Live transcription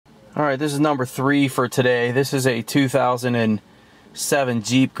Alright, this is number 3 for today. This is a 2007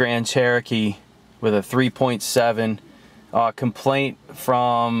 Jeep Grand Cherokee with a 3.7. Complaint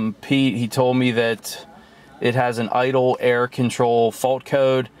from Pete. He told me that it has an idle air control fault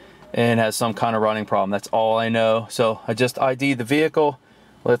code and has some kind of running problem. That's all I know. So I just ID'd the vehicle.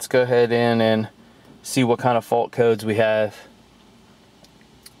 Let's go ahead in and see what kind of fault codes we have.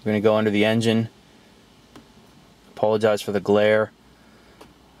 We're going to go under the engine. Apologize for the glare.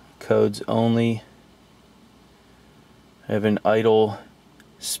 Codes only. I have an idle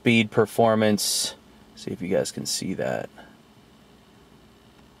speed performance. See if you guys can see that.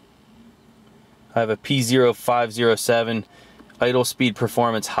 I have a P0507 idle speed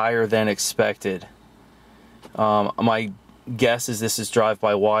performance higher than expected. My guess is this is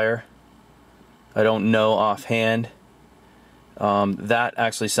drive-by-wire. I don't know offhand. That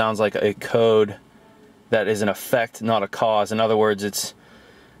actually sounds like a code that is an effect, not a cause. In other words, it's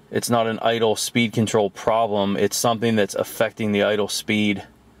not an idle speed control problem. It's something that's affecting the idle speed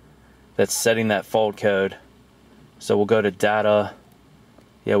that's setting that fault code. So we'll go to data.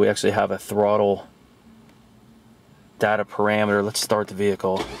 Yeah, we actually have a throttle data parameter. Let's start the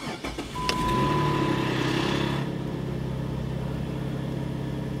vehicle.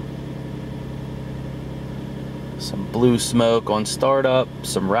 Some blue smoke on startup,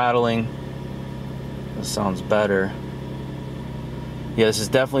 some rattling. That sounds better. Yeah, this is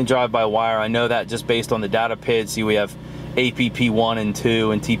definitely drive-by-wire. I know that just based on the data PID. See, we have APP 1 and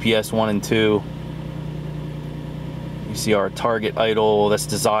 2 and TPS 1 and 2. You see our target idle that's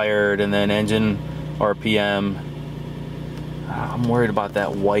desired, and then engine RPM. I'm worried about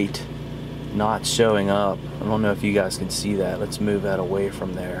that white not showing up. I don't know if you guys can see that. Let's move that away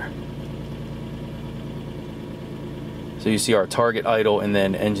from there. So you see our target idle and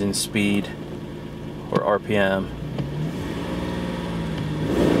then engine speed or RPM.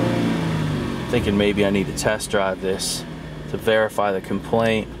 Thinking maybe I need to test drive this to verify the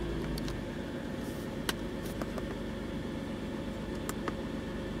complaint.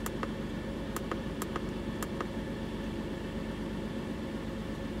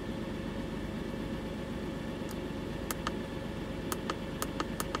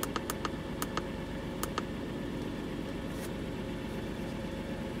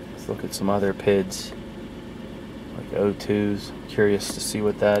 Let's look at some other PIDs like O2s. Curious to see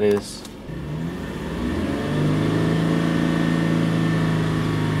what that is.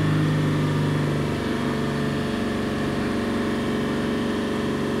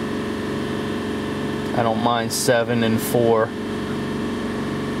 I don't mind 7 and 4.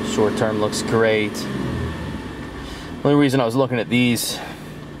 Short term looks great. The only reason I was looking at these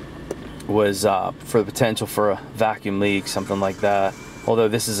was for the potential for a vacuum leak, something like that. Although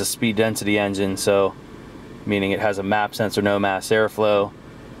this is a speed density engine, so meaning it has a MAP sensor, no mass airflow.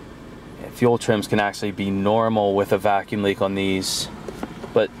 Fuel trims can actually be normal with a vacuum leak on these.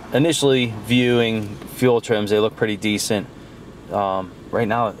 But initially viewing fuel trims, they look pretty decent. Right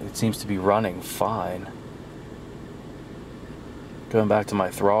now it seems to be running fine. Going back to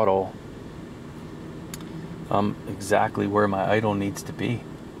my throttle, exactly where my idle needs to be.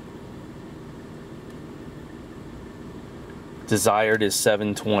 Desired is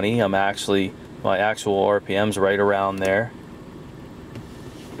 720. My actual RPM's right around there.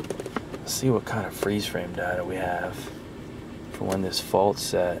 Let's see what kind of freeze frame data we have for when this fault's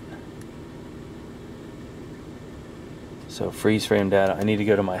set. So freeze frame data, I need to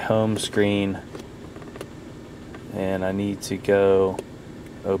go to my home screen and I need to go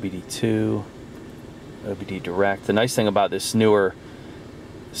OBD2, OBD direct. The nice thing about this newer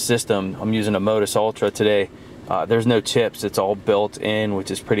system, I'm using a Modus Ultra today, there's no chips, it's all built in,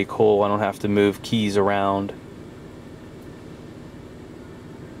 which is pretty cool. I don't have to move keys around.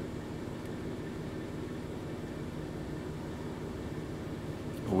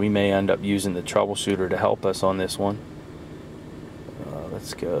 We may end up using the troubleshooter to help us on this one.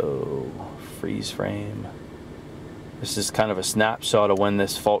 Let's go freeze frame. This is kind of a snapshot of when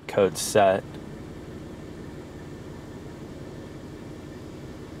this fault code's set.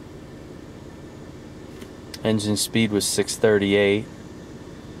 Engine speed was 638.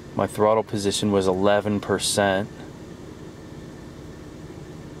 My throttle position was 11%.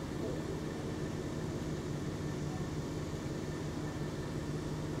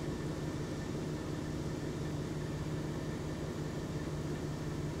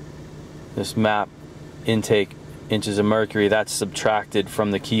 This map intake inches of mercury, that's subtracted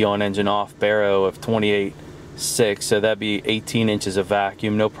from the key on engine off baro of 28.6, so that'd be 18 inches of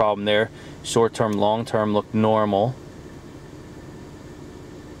vacuum, no problem there. Short term, long term look normal.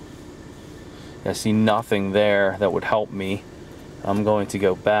 I see nothing there that would help me. I'm going to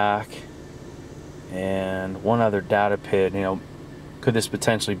go back, and one other data pit, you know, could this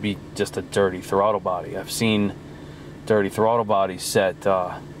potentially be just a dirty throttle body? I've seen dirty throttle bodies set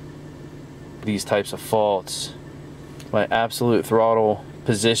these types of faults. My absolute throttle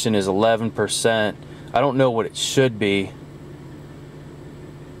position is 11%. I don't know what it should be.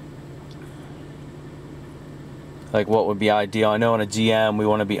 Like what would be ideal? I know in a GM we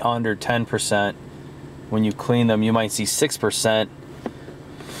want to be under 10%. When you clean them, you might see 6%.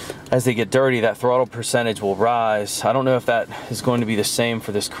 As they get dirty, that throttle percentage will rise. I don't know if that is going to be the same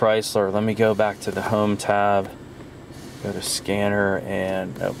for this Chrysler. Let me go back to the home tab, go to scanner,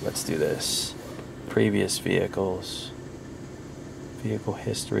 and oh, let's do this. Previous vehicles, vehicle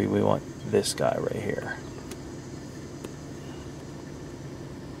history. We want this guy right here.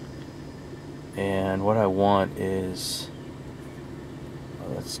 And what I want is,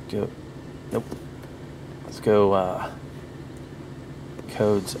 let's go, nope, let's go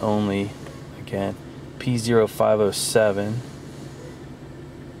codes only again, P0507.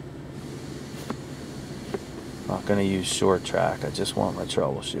 Not going to use short track, I just want my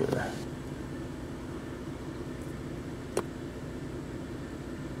troubleshooter.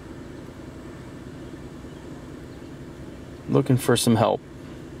 Looking for some help.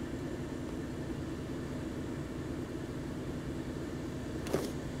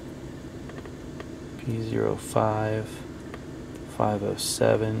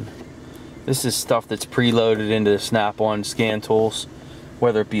 P0507. This is stuff that's preloaded into the Snap-on scan tools,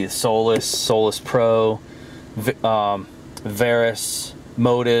 whether it be the Solus Pro, Veris,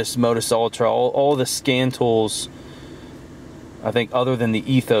 Modus Ultra, all the scan tools, I think other than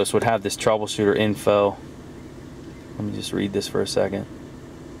the Ethos, would have this troubleshooter info. Let me just read this for a second.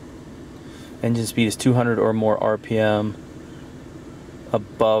 Engine speed is 200 or more RPM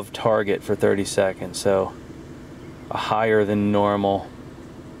above target for 30 seconds, so a higher than normal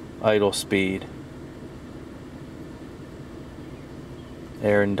idle speed.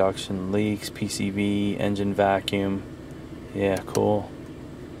 Air induction leaks, PCV, engine vacuum. Yeah, cool.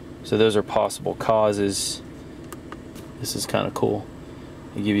 So those are possible causes. This is kind of cool.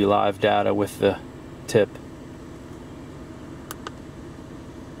 They give you live data with the tip.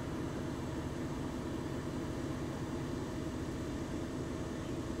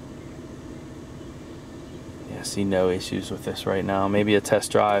 I see no issues with this right now. Maybe a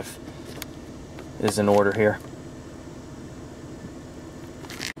test drive is in order here.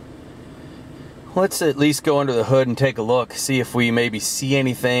 Let's at least go under the hood and take a look, see if we maybe see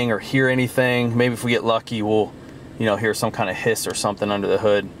anything or hear anything. Maybe if we get lucky, we'll, you know, hear some kind of hiss or something under the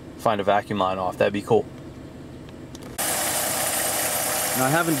hood, find a vacuum line off. That'd be cool. Now, I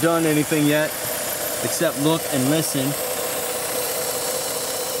haven't done anything yet except look and listen.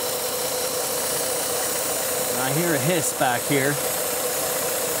 I hear a hiss back here.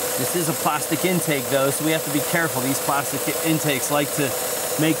 This is a plastic intake though, so we have to be careful. These plastic intakes like to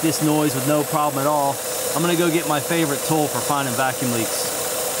make this noise with no problem at all. I'm gonna go get my favorite tool for finding vacuum leaks.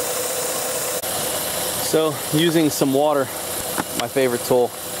 So, using some water, my favorite tool,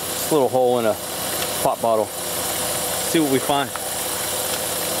 just a little hole in a pop bottle. See what we find.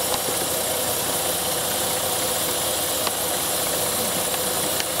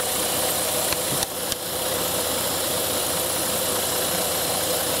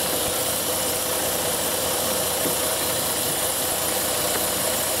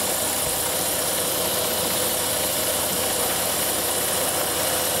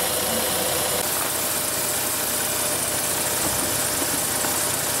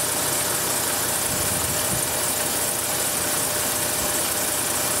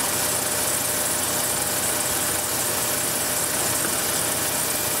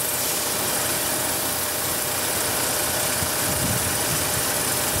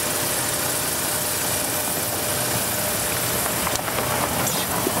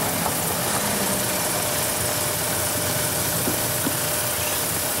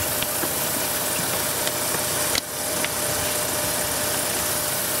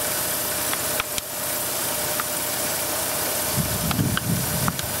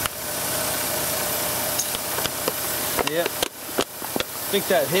 Yep. I think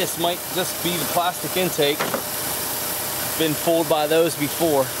that hiss might just be the plastic intake. Been fooled by those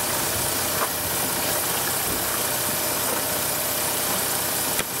before.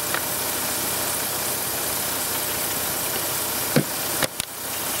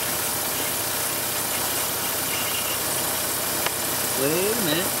 Wait a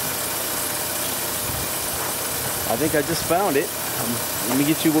minute. I think I just found it. Let me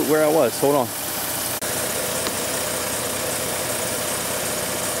get you where I was. Hold on.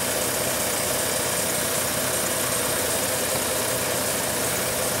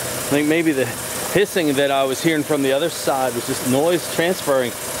 think maybe the hissing that I was hearing from the other side was just noise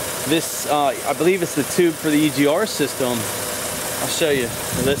transferring. This, I believe it's the tube for the EGR system. I'll show you.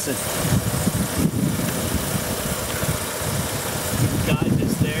 Listen. Guy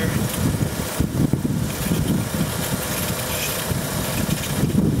just there.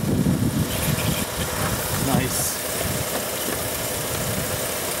 Nice.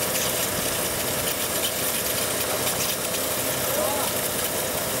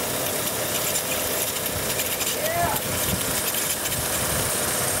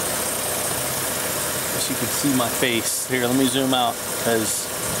 You can see my face. Here, let me zoom out because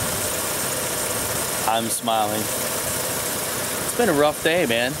I'm smiling. It's been a rough day,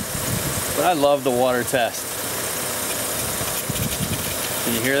 man, but I love the water test.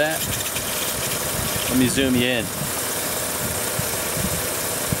 Can you hear that? Let me zoom you in.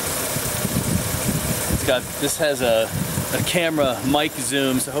 This has a camera mic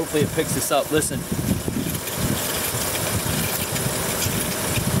zoom, so hopefully it picks this up. Listen.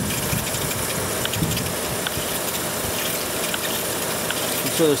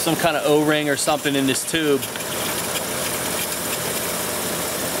 So there's some kind of O-ring or something in this tube.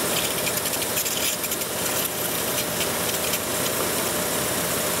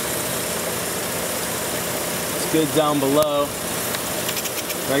 It's good down below,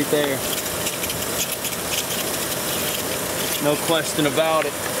 right there. No question about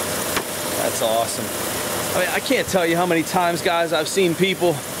it. That's awesome. I mean, I can't tell you how many times, guys, I've seen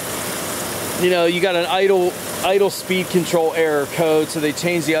people, you know, you got an idle speed control error code, so they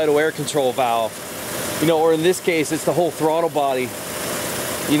change the idle air control valve, you know, or in this case it's the whole throttle body.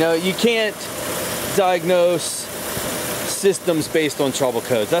 You know, you can't diagnose systems based on trouble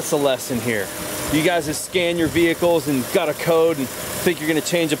codes. That's the lesson here. You guys that scan your vehicles and got a code and think you're going to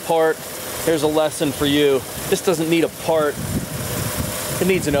change a part, here's a lesson for you. This doesn't need a part. It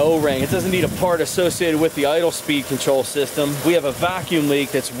needs an O-ring. It doesn't need a part associated with the idle speed control system. We have a vacuum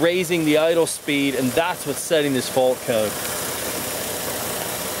leak that's raising the idle speed, and that's what's setting this fault code.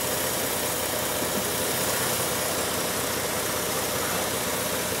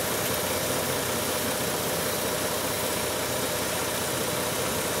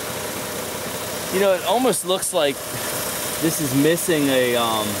 You know, it almost looks like this is missing a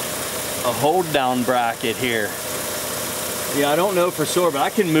hold down bracket here. Yeah, I don't know for sure, but I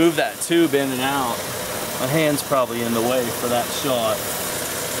can move that tube in and out. My hand's probably in the way for that shot.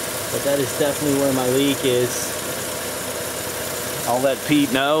 But that is definitely where my leak is. I'll let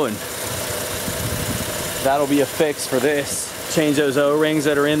Pete know, and that'll be a fix for this. Change those O-rings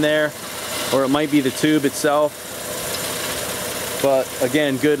that are in there, or it might be the tube itself. But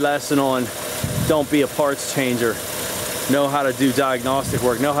again, good lesson on don't be a parts changer. Know how to do diagnostic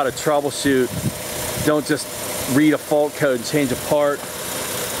work, know how to troubleshoot. Don't just read a fault code and change a part.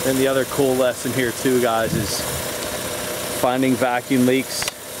 And the other cool lesson here too, guys, is finding vacuum leaks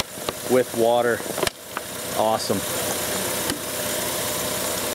with water. Awesome.